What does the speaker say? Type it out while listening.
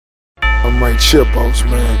my chip outs,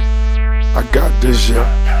 man. I got this,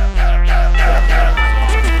 yeah.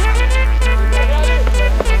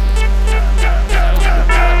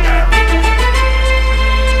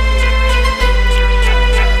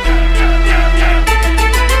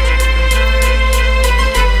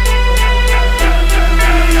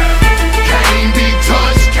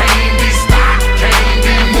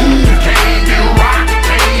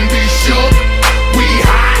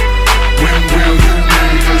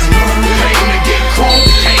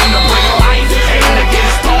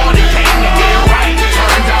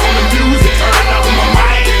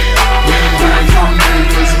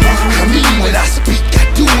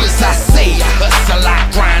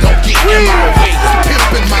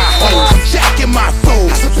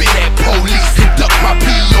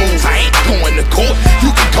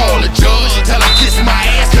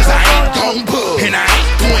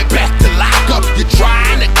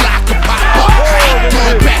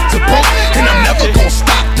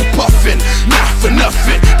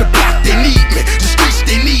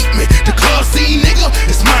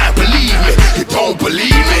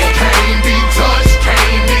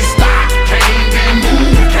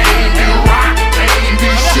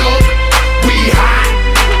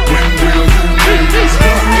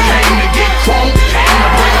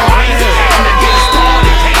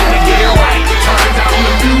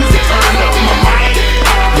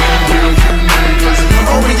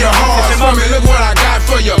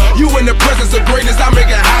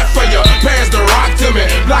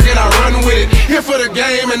 For the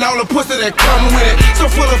game and all the pussy that come with it. So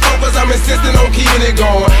full of focus, I'm insisting on keeping it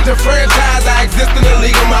going. The franchise, I exist in a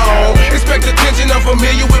league of my own. Expect attention, I'm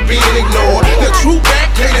familiar with being ignored. The true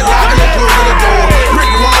back, hated locking and closing the door.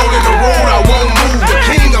 Brick wall in the road, I won't move. The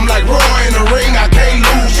king, I'm like Roy in the ring, I can't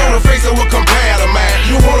lose. Show the face of what compare to man.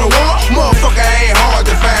 You wanna walk? Motherfucker ain't hard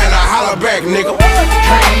to find. I holler back, nigga.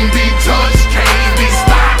 Can't be touched, can't be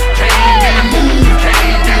stopped, can't be moved,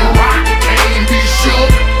 can't be rocked, can't be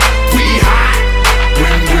shook. We hot.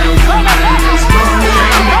 When will you niggas learn?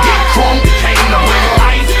 Came to get crunk, came to bring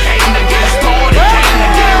life, came to get started, came to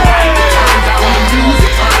get right. Turn down the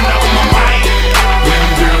music, turn up my mic. When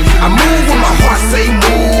will you I move when my heart say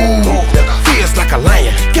move. Feels like a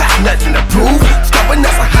lion, got nothing to prove. Stubborn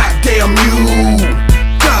as a hot damn mule.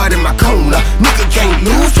 God in my corner, nigga can't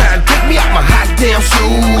lose. Try to take me out my hot damn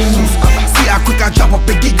shoes. See how quick I jump up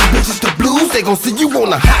and get you bitches the blues. They gon' see you on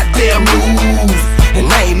a hot damn news. And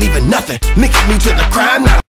I ain't leaving nothing, linking me to the crime now.